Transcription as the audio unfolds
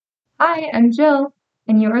Hi, I'm Jill,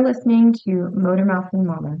 and you're listening to Motor Mouth and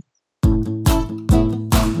Mamas.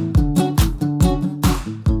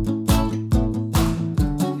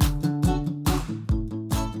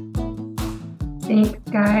 Thanks,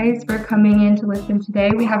 guys, for coming in to listen today.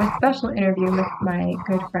 We have a special interview with my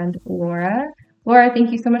good friend Laura. Laura,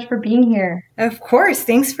 thank you so much for being here. Of course.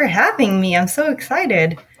 Thanks for having me. I'm so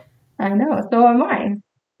excited. I know, so am I.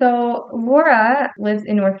 So, Laura lives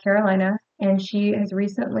in North Carolina, and she has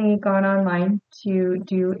recently gone online to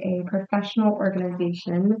do a professional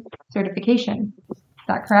organization certification. Is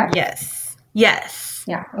that correct? Yes. Yes.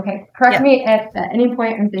 Yeah, okay. Correct Yep. me at any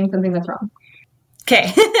point I'm saying something that's wrong.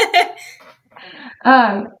 Okay.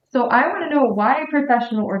 So I want to know, why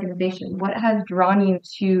professional organization? What has drawn you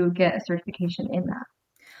to get a certification in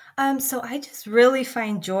that? So I just really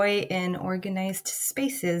find joy in organized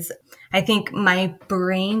spaces. I think my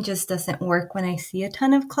brain just doesn't work when I see a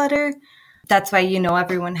ton of clutter. That's why,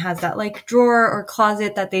 everyone has that like drawer or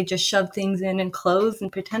closet that they just shove things in and close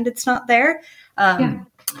and pretend it's not there. Yeah.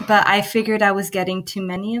 But I figured I was getting too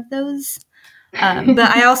many of those. But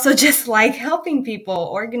I also just like helping people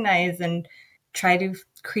organize and try to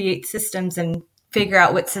create systems and figure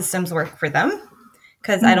out what systems work for them.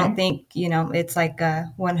 Because I don't think, it's like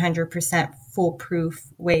a 100% foolproof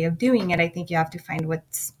way of doing it. I think you have to find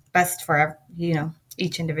what's best for,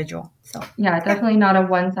 each individual. So Yeah, definitely not a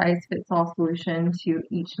one-size-fits-all solution to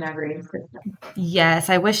each and every system. yes,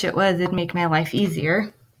 I wish it was. It'd make my life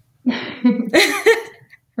easier.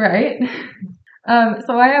 Right?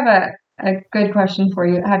 So I have a good question for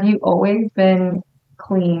you. Have you always been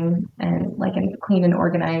clean and like a clean and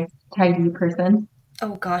organized, tidy person?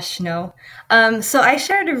 Oh gosh, no. So I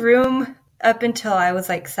shared a room up until I was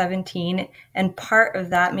like 17, and part of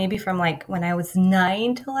that, maybe from like when I was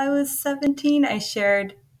 9 till I was 17, I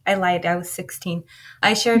lied, I was 16.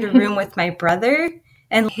 I shared a room with my brother,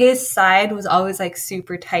 and his side was always like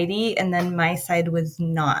super tidy, and then my side was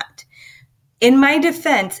not. In my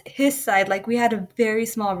defense, his side, like we had a very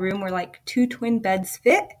small room where like 2 twin beds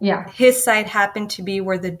fit. Yeah. His side happened to be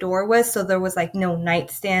where the door was, so there was like no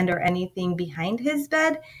nightstand or anything behind his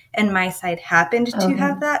bed. And my side happened to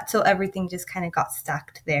have that, so everything just kind of got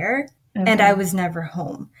stacked there. And I was never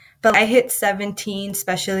home. But I hit 17,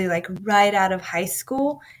 especially like right out of high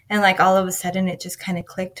school, and like all of a sudden it just kind of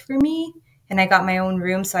clicked for me. And I got my own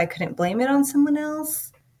room, so I couldn't blame it on someone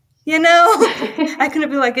else. I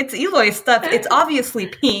couldn't be like, it's Eloy's stuff. It's obviously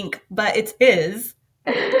pink, but it's his.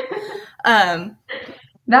 That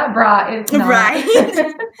bra is not. Right?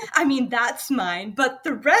 I mean, that's mine, but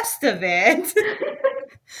the rest of it.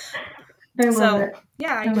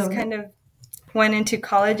 I just kind of went into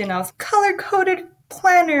college and I was color-coded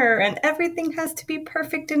planner and everything has to be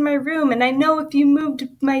perfect in my room. And I know if you moved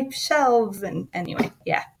my shelves and anyway,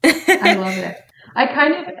 yeah. I love it. I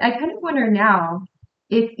kind of wonder now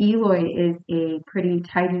if Eloy is a pretty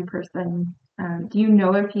tidy person. Do you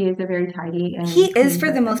know if he is a very tidy and he clean is for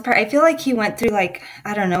person? the most part. I feel like he went through like,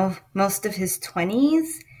 I don't know, most of his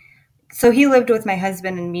 20s. So he lived with my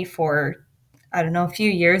husband and me for, I don't know, a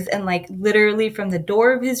few years. And like literally from the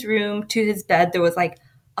door of his room to his bed, there was like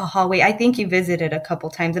a hallway. I think he visited a couple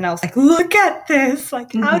times and I was like, look at this.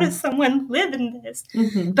 Like, how does someone live in this?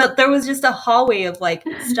 But there was just a hallway of like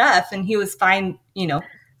stuff and he was fine,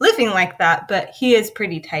 living like that. But he is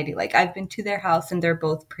pretty tidy. Like I've been to their house and they're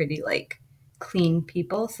both pretty like clean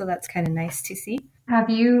people. So that's kind of nice to see. Have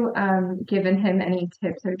you given him any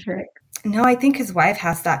tips or tricks? No, I think his wife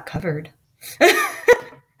has that covered.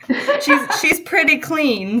 she's pretty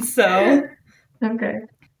clean, so. Okay.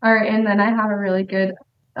 All right, and then I have a really good,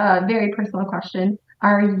 very personal question.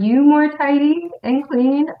 Are you more tidy and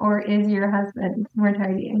clean, or is your husband more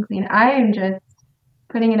tidy and clean? I am just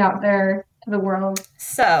putting it out there to the world.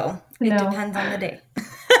 So, it depends on the day.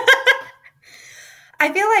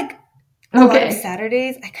 I feel like a lot of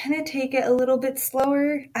Saturdays, I kind of take it a little bit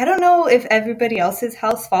slower. I don't know if everybody else's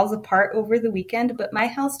house falls apart over the weekend, but my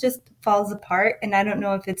house just falls apart. And I don't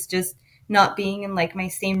know if it's just not being in like my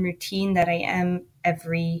same routine that I am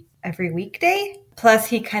every weekday. Plus,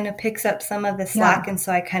 he kind of picks up some of the slack. And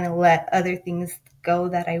so I kind of let other things go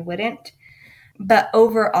that I wouldn't. But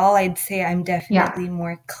overall, I'd say I'm definitely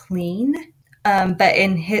more clean. But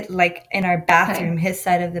in our bathroom, his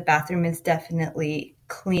side of the bathroom is definitely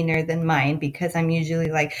cleaner than mine because I'm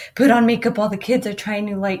usually like put on makeup while the kids are trying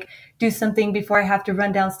to like do something before I have to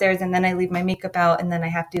run downstairs, and then I leave my makeup out and then I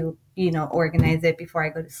have to, organize it before I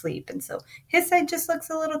go to sleep. And so his side just looks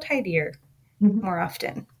a little tidier more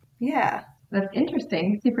often. Yeah. That's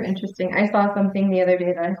interesting. Super interesting. I saw something the other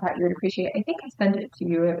day that I thought you would appreciate. I think I sent it to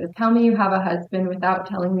you. It was, tell me you have a husband without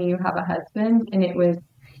telling me you have a husband. And it was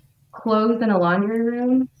clothes in a laundry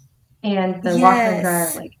room and the washer and dryer,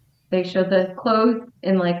 Yes. like they showed the clothes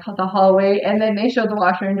in like the hallway, and then they showed the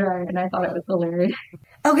washer and dryer, and I thought it was hilarious.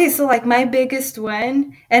 Okay, so like my biggest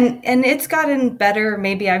one, and it's gotten better,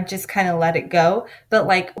 maybe I've just kind of let it go, but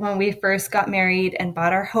like when we first got married and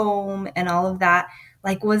bought our home and all of that,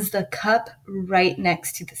 like was the cup right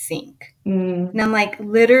next to the sink. Mm. And I'm like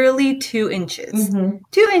literally 2 inches. Hmm.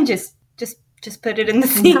 2 inches. Just put it in the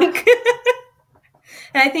Yeah. sink.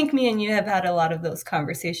 And I think me and you have had a lot of those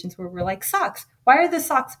conversations where we're like, socks. Why are the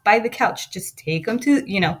socks by the couch? Just take them to.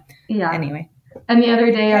 Yeah. Anyway. And the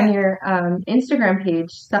other day on Yeah. your Instagram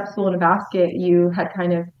page, Steps Full in a Basket, you had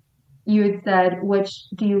said, which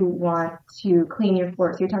do you want to clean your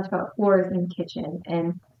floors? You talked about floors and kitchen,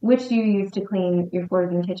 and which do you use to clean your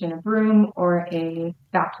floors and kitchen, a broom or a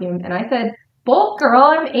vacuum? And I said, both, girl,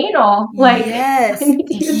 I'm anal. Like, I Yes. need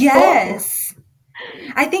to use both. Yes.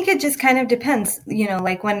 I think it just kind of depends,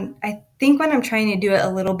 like when I'm trying to do it a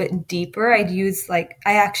little bit deeper, I'd use I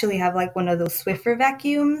actually have like one of those Swiffer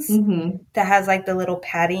vacuums Hmm. that has like the little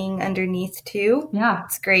padding underneath too. Yeah.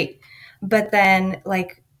 It's great. But then I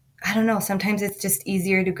don't know, sometimes it's just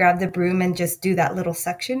easier to grab the broom and just do that little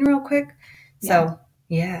section real quick. Yeah. So,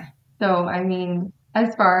 yeah. So, I mean,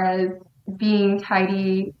 as far as being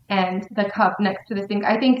tidy and the cup next to the sink,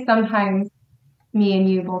 I think sometimes me and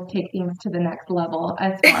you both take things to the next level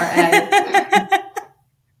as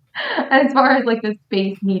far as like the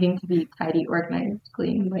space needing to be tidy, organized,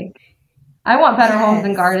 clean. Like I want better homes and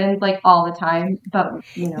Yes. gardens like all the time, but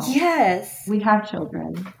Yes. we have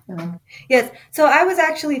children. So Yes. So I was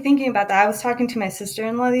actually thinking about that. I was talking to my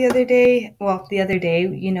sister-in-law the other day. Well, the other day,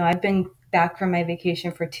 I've been back from my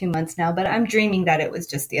vacation for 2 months now, but I'm dreaming that it was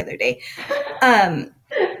just the other day. Um,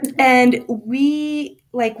 and we're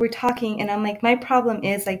talking, and I'm like, my problem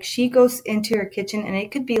is like she goes into her kitchen, and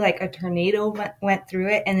it could be like a tornado went through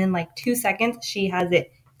it, and in like 2 seconds, she has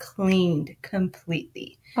it cleaned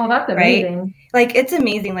completely. oh, that's Right? amazing. Like it's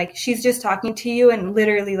amazing. Like she's just talking to you and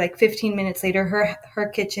literally like 15 minutes later her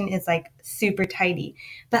kitchen is like super tidy.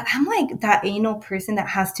 But I'm like that anal person that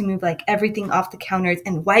has to move like everything off the counters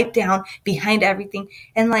and wipe down behind everything.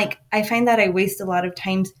 And like I find that I waste a lot of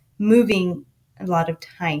times moving a lot of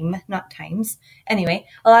time, not times. Anyway,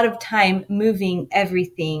 a lot of time moving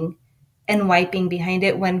everything and wiping behind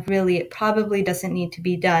it when really it probably doesn't need to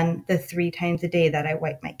be done the 3 times a day that I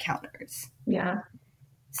wipe my counters. Yeah.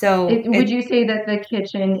 So Would you say that the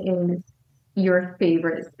kitchen is your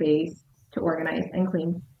favorite space to organize and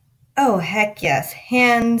clean? oh, heck yes.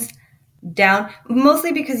 Hands down.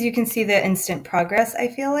 Mostly because you can see the instant progress, I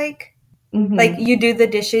feel like. Like Hmm. you do the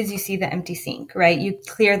dishes, you see the empty sink, right? You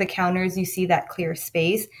clear the counters, you see that clear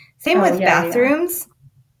space. Same Oh with yeah, yeah, bathrooms,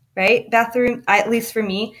 right? At least for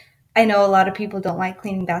me, I know a lot of people don't like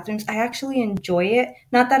cleaning bathrooms. I actually enjoy it.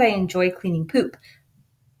 Not that I enjoy cleaning poop,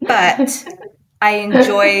 but I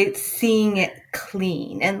enjoy seeing it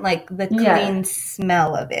clean and like the Yes, clean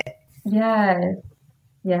smell of it. yes,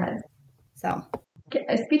 yes. So,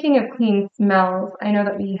 Speaking of clean smells, I know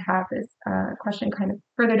that we have this question kind of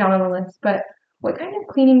further down on the list, but what kind of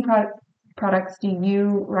cleaning products do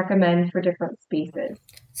you recommend for different spaces?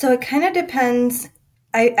 so it kind of depends.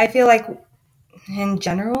 I feel like in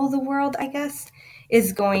general, the world, I guess,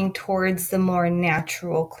 is going towards the more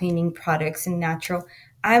natural cleaning products and natural.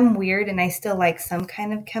 I'm weird and I still like some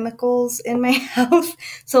kind of chemicals in my house.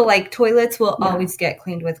 So, like, toilets will Yeah, always get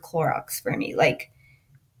cleaned with Clorox for me. Like,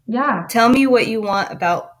 yeah, tell me what you want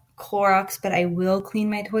about Clorox, but I will clean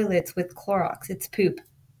my toilets with Clorox. It's poop.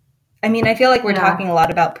 I mean, I feel like we're yeah. talking a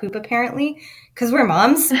lot about poop apparently because we're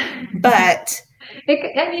moms, but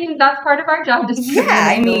I mean, that's part of our job description, yeah,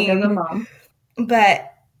 I I feel like, as a mean, mom. but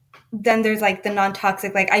then there's like the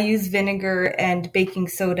non-toxic, like I use vinegar and baking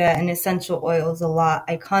soda and essential oils a lot.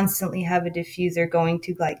 I constantly have a diffuser going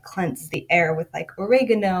to like cleanse the air with like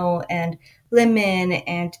oregano and lemon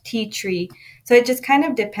and tea tree. So it just kind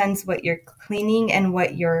of depends what you're cleaning and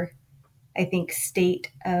what your, I think, state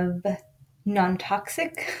of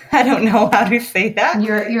non-toxic. I don't know how to say that.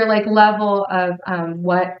 Your like level of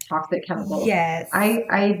what toxic chemicals. Yes.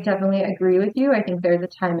 I definitely agree with you. I think there's a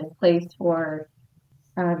time and place for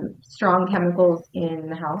strong chemicals in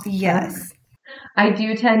the house. Yes. I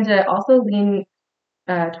do tend to also lean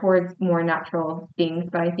towards more natural things,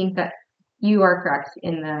 but I think that you are correct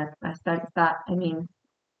in the sense that, I mean,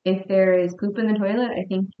 if there is poop in the toilet, I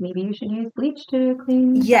think maybe you should use bleach to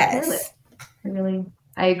clean that toilet. Yes.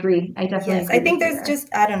 I agree. I definitely Yes, I agree with think you there's there.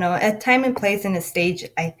 just, I don't know, a time and place and a stage,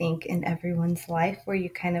 I think, in everyone's life where you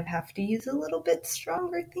kind of have to use a little bit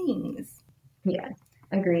stronger things. Yes,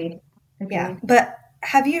 agreed. Yeah. Agreed. But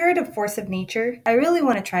have you heard of Force of Nature? I really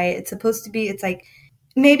want to try it. It's supposed to be, it's like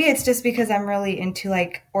maybe it's just because I'm really into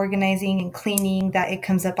like organizing and cleaning that it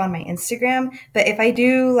comes up on my Instagram. But if I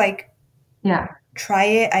do like Yeah. try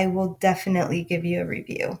it, I will definitely give you a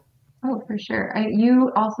review. Oh, for sure.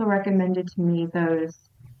 You also recommended to me those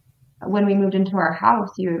when we moved into our house.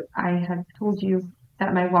 I had told you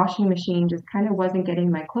that my washing machine just kind of wasn't getting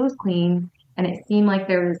my clothes clean, and it seemed like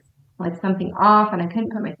there was like something off, and I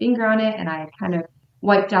couldn't put my finger on it, and I kind of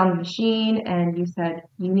wiped down the machine, and you said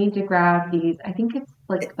you need to grab these. I think it's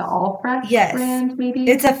like the All Fresh Yes, brand, maybe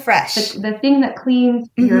it's a fresh. the thing that cleans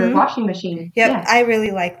your Mm-hmm. washing machine. Yep, Yeah, I really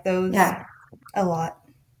like those yeah, a lot.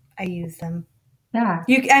 I use them. yeah,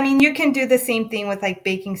 I mean, you can do the same thing with like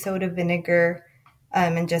baking soda, vinegar,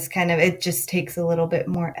 and just kind of, it just takes a little bit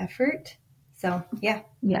more effort. So, yeah.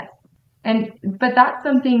 yeah. And but that's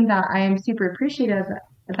something that I am super appreciative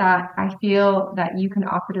that I feel that you can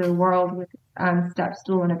offer to the world with Step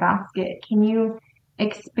Stool in a Basket. Can you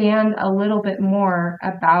expand a little bit more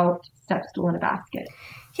about Step Stool in a Basket?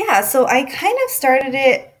 Yeah, so I kind of started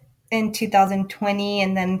it in 2020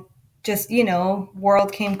 and then just,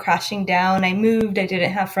 world came crashing down. I moved, I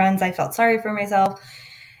didn't have friends, I felt sorry for myself.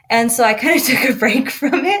 And so I kind of took a break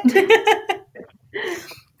from it.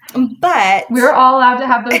 But We're all allowed to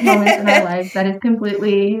have those moments in our lives. That is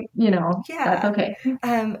completely, that's yeah. okay.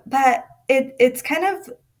 But it's kind of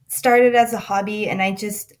started as a hobby, and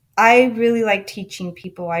I really like teaching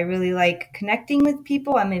people. I really like connecting with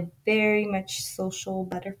people. I'm a very much social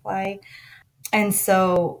butterfly, and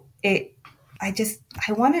so I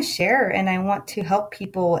want to share and I want to help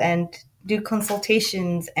people and do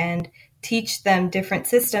consultations and teach them different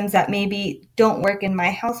systems that maybe don't work in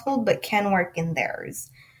my household but can work in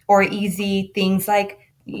theirs, or easy things like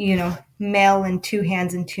mail in 2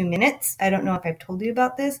 hands in 2 minutes. I don't know if I've told you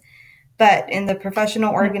about this, but in the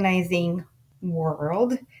professional organizing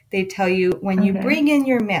world, they tell you when you Okay. bring in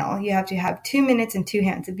your mail, you have to have 2 minutes and 2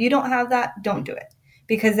 hands. If you don't have that, don't do it,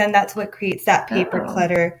 because then that's what creates that paper Oh,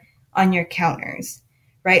 clutter on your counters,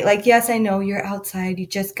 right? Like, yes, I know you're outside, you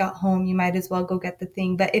just got home, you might as well go get the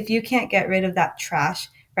thing. But if you can't get rid of that trash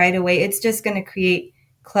right away, it's just going to create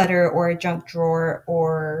clutter or a junk drawer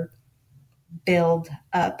or build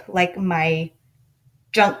up like my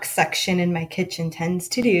junk section in my kitchen tends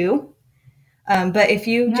to do. But if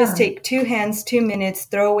you just yeah. take 2 hands, 2 minutes,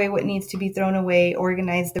 throw away what needs to be thrown away,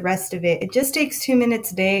 organize the rest of it, it just takes 2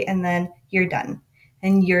 minutes a day and then you're done.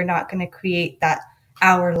 And you're not going to create that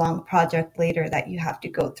hour-long project later that you have to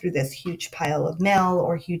go through this huge pile of mail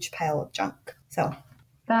or huge pile of junk. So,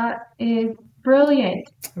 That is brilliant.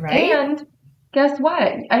 right? And guess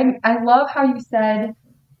what? I love how you said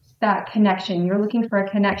that connection. You're looking for a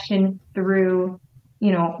connection through,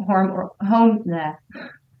 bleh,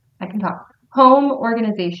 I can talk, home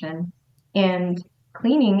organization and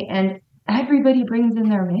cleaning, and everybody brings in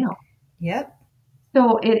their mail. Yep.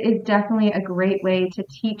 So it is definitely a great way to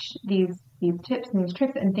teach these tips and these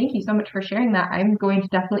tricks. And thank you so much for sharing that. I'm going to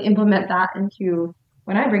definitely implement that into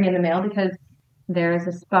when I bring in the mail because there is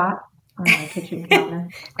a spot on my kitchen counter.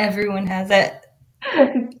 Everyone has it.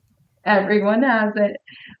 Everyone has it.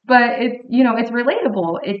 But it's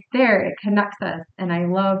relatable. It's there. It connects us. And I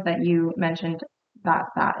love that you mentioned that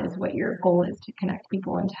that is what your goal is to connect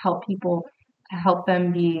people and to help people, to help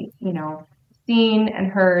them be, seen and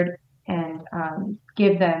heard and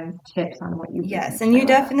give them tips on what you bring. Yes, and I you love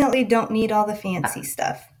that. definitely don't need all the fancy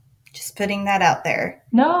stuff. Just putting that out there.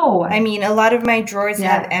 No. I mean, a lot of my drawers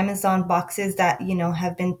have Yeah. Amazon boxes that,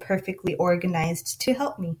 have been perfectly organized to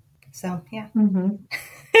help me. So, yeah. Hmm.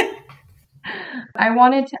 I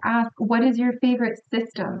wanted to ask, what is your favorite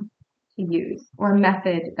system to use or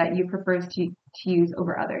method that you prefer to use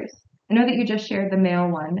over others? I know that you just shared the mail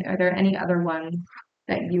one. Are there any other ones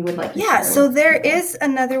that you would like to Yeah, share so with there people? is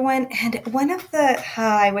another one, and one of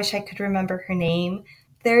I wish I could remember her name.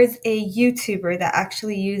 There's a YouTuber that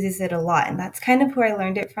actually uses it a lot, and that's kind of who I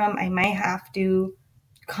learned it from. I might have to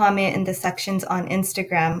comment in the sections on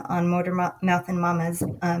Instagram on Motor Mouth and Mama's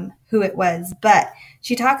who it was, but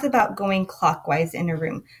she talks about going clockwise in a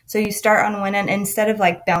room. So you start on one end instead of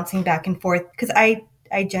like bouncing back and forth, because I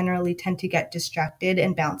generally tend to get distracted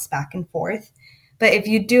and bounce back and forth. But if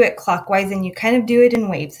you do it clockwise and you kind of do it in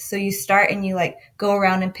waves, so you start and you like go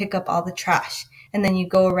around and pick up all the trash. And then you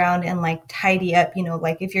go around and like tidy up,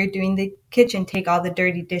 like if you're doing the kitchen, take all the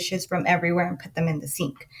dirty dishes from everywhere and put them in the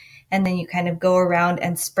sink. And then you kind of go around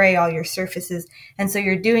and spray all your surfaces. And so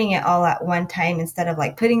you're doing it all at one time instead of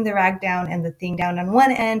like putting the rag down and the thing down on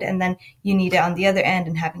one end and then you need it on the other end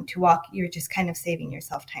and having to walk. You're just kind of saving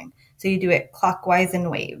yourself time. So you do it clockwise in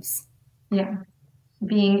waves. Yeah.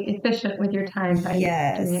 Being efficient with your time by doing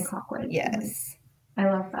it Yes. clockwise. Yes. I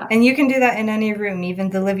love that. And you can do that in any room, even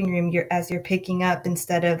the living room. As you're picking up,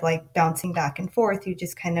 instead of like bouncing back and forth, you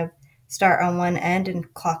just kind of start on one end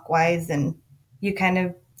and clockwise, and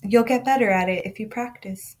you'll get better at it if you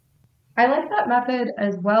practice. I like that method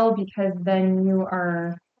as well because then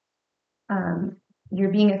um,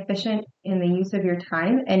 you're being efficient in the use of your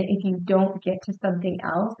time. And if you don't get to something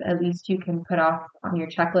else, at least you can put off on your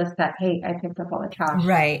checklist that, hey, I picked up all the trash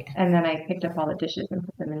Right. and then I picked up all the dishes and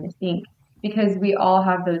put them in the sink. Because we all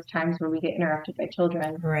have those times where we get interrupted by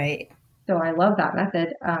children. Right. So I love that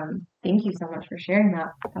method. Thank you so much for sharing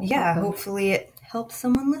that. That's Yeah, awesome. hopefully it helps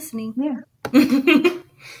someone listening. Yeah.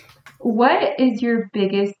 What is your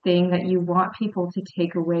biggest thing that you want people to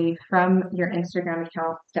take away from your Instagram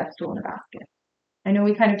account, Step Stool in a Basket? I know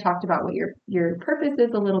we kind of talked about what your purpose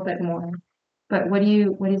is a little bit more, but what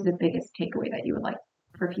is the biggest takeaway that you would like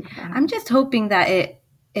for people to have? I'm just hoping that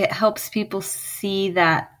it helps people see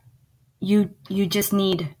that you just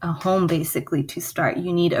need a home basically to start.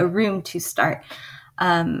 You need a room to start.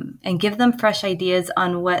 And give them fresh ideas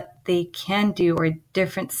on what they can do or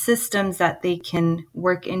different systems that they can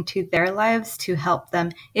work into their lives to help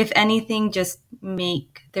them, if anything, just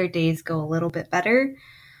make their days go a little bit better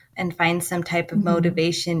and find some type of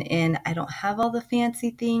motivation in, I don't have all the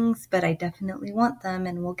fancy things, but I definitely want them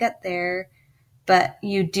and we'll get there. But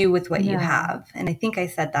you do with what you have. And I think I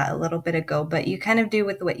said that a little bit ago, but you kind of do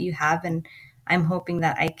with what you have. And I'm hoping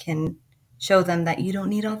that I can show them that you don't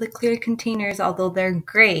need all the clear containers, although they're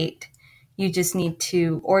great. You just need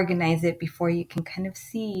to organize it before you can kind of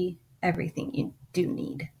see everything you do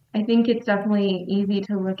need. I think it's definitely easy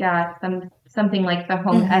to look at something like the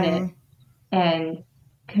home edit and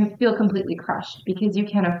can feel completely crushed because you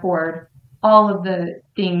can't afford all of the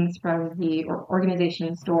things from the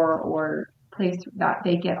organization store or place that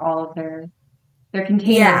they get all of their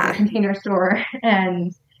containers, their container store,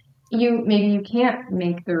 and maybe you can't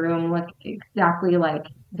make the room look exactly like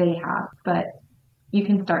they have, but you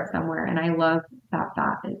can start somewhere. And I love that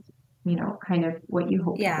is, kind of what you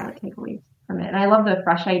hope people to take away from it. And I love the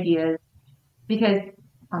fresh ideas because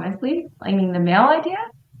honestly, I mean, the mail idea,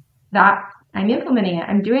 that I'm implementing it.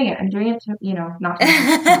 I'm doing it. I'm doing it to, not to,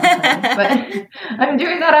 but I'm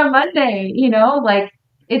doing that on Monday, like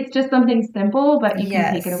it's just something simple, but you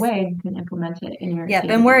can take it away and you can implement it in your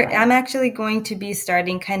and I'm actually going to be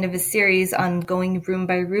starting kind of a series on going room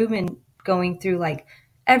by room and going through like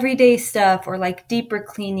everyday stuff or like deeper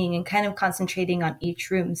cleaning and kind of concentrating on each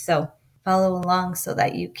room. So follow along so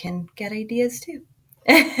that you can get ideas too.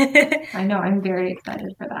 I know, I'm very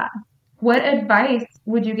excited for that. What advice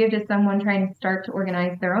would you give to someone trying to start to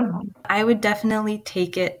organize their own home? I would definitely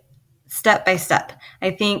take it step by step.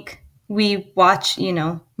 I think we watch,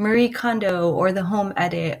 Marie Kondo or the Home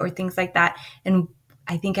Edit or things like that. And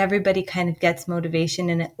I think everybody kind of gets motivation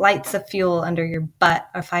and it lights a fuel under your butt,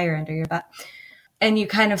 a fire under your butt. And you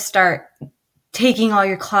kind of start taking all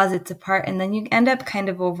your closets apart and then you end up kind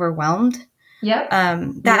of overwhelmed. Yep.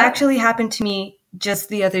 That actually happened to me just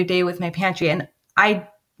the other day with my pantry. And I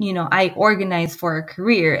organized for a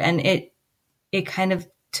career and it kind of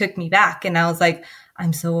took me back. And I was like,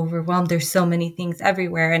 I'm so overwhelmed. There's so many things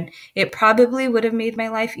everywhere. And it probably would have made my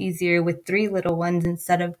life easier with 3 little ones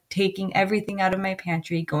instead of taking everything out of my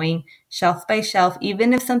pantry, going shelf by shelf.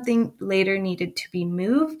 Even if something later needed to be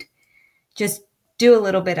moved, just do a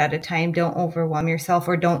little bit at a time. Don't overwhelm yourself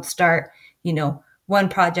or don't start, one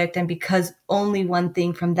project. And because only one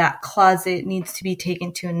thing from that closet needs to be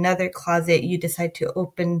taken to another closet, you decide to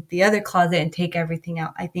open the other closet and take everything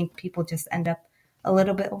out. I think people just end up a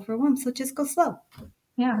little bit overwhelmed. So just go slow.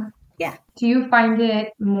 Yeah. Yeah. Do you find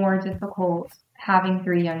it more difficult having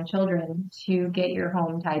 3 young children to get your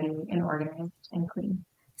home tidy and organized and clean?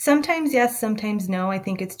 Sometimes yes, sometimes no. I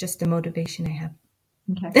think it's just a motivation I have.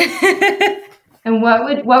 Okay. And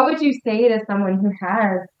what would you say to someone who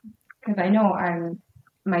has, because I know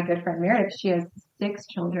my good friend Meredith, she has 6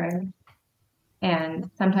 children, and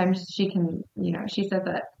sometimes she can, she says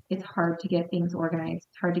that it's hard to get things organized.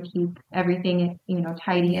 It's hard to keep everything,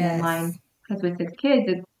 tidy and in line. Because with 6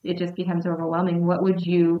 kids, it just becomes overwhelming.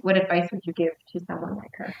 What advice would you give to someone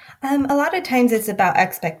like her? A lot of times it's about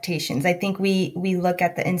expectations. I think we look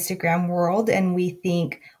at the Instagram world and we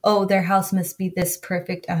think, oh, their house must be this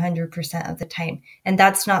perfect 100% of the time. And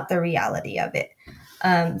that's not the reality of it.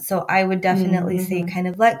 So I would definitely say kind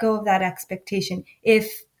of let go of that expectation.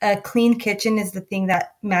 If a clean kitchen is the thing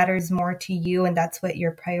that matters more to you and that's what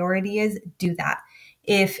your priority is, do that.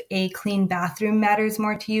 If a clean bathroom matters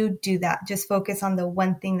more to you, do that. Just focus on the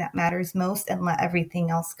one thing that matters most and let everything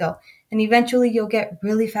else go. And eventually you'll get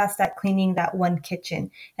really fast at cleaning that one kitchen.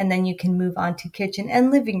 And then you can move on to kitchen and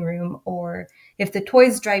living room. Or if the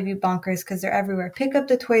toys drive you bonkers because they're everywhere, pick up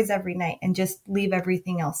the toys every night and just leave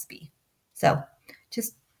everything else be. So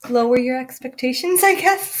just lower your expectations, I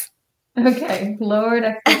guess. Okay, lowered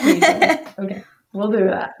expectations. Okay, we'll do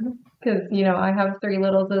that. Because, I have 3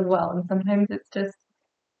 littles as well. And sometimes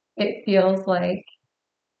it feels like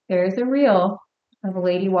there's a reel of a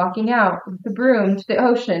lady walking out with the broom to the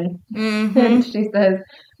ocean. Mm-hmm. And she says,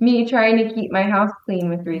 me trying to keep my house clean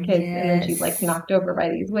with 3 kids. Yes. And then she's like knocked over by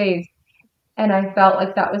these waves. And I felt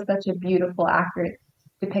like that was such a beautiful, accurate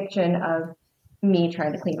depiction of me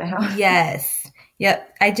trying to clean my house. Yes.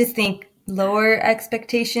 Yep. I just think lower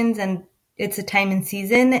expectations, and it's a time and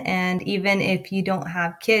season. And even if you don't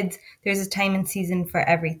have kids, there's a time and season for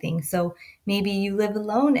everything. So maybe you live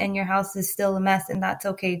alone and your house is still a mess, and that's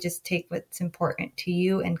okay. Just take what's important to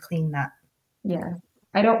you and clean that. Yeah.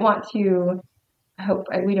 I don't want to, I hope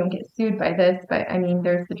we don't get sued by this, but I mean,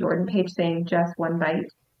 there's the Jordan page saying just one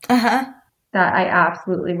bite. Uh-huh. That I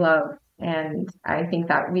absolutely love. And I think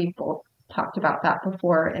that we've both talked about that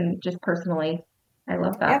before. And just personally, I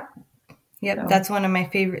love that. Yep. So. That's one of my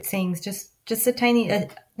favorite sayings. Just a tiny,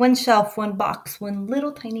 one shelf, one box, one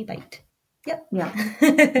little tiny bite. Yep. Yeah.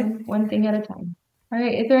 one thing at a time. All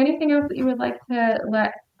right. Is there anything else that you would like to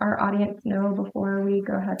let our audience know before we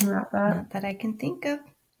go ahead and wrap up? Not that I can think of.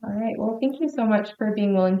 All right. Well, thank you so much for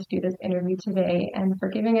being willing to do this interview today and for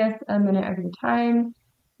giving us a minute of your time.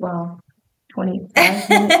 Well, 25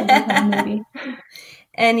 minutes of your time, maybe.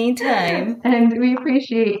 Anytime. And we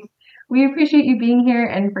appreciate you being here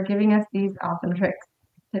and for giving us these awesome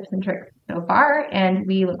tips and tricks so far. And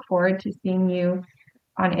we look forward to seeing you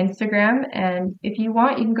on Instagram. And if you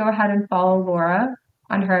want, you can go ahead and follow Laura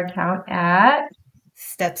on her account at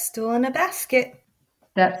Stepstool in a Basket.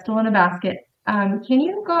 Stepstool in a Basket. Can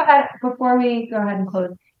you go ahead, before we go ahead and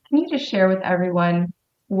close, can you just share with everyone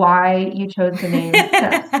why you chose the name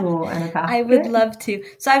Stepstool in a Basket? I would love to.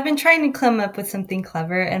 So I've been trying to come up with something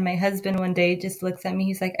clever, and my husband one day just looks at me.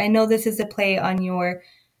 He's like, I know this is a play on your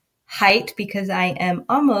height because I am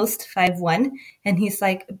almost 5'1", and he's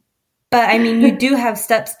like, but I mean, you do have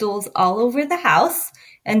step stools all over the house.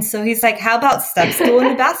 And so he's like, how about Stepstool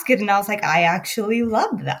in a Basket? And I was like, I actually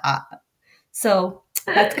love that. So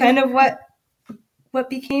that's kind of what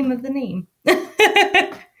became of the name.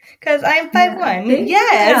 Because I'm 5'1".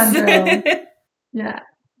 Yes. Yeah.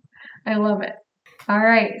 I love it. All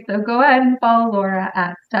right. So go ahead and follow Laura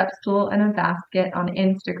at Stepstool in a Basket on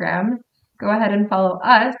Instagram. Go ahead and follow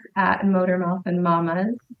us at Motormouth and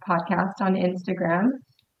Mamas podcast on Instagram.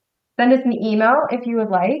 Send us an email if you would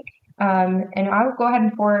like. And I'll go ahead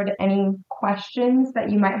and forward any questions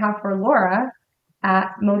that you might have for Laura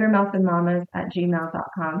at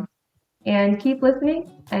motormouthandmamas@gmail.com. And keep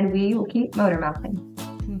listening, and we will keep motor mouthing.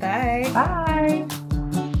 Bye. Bye.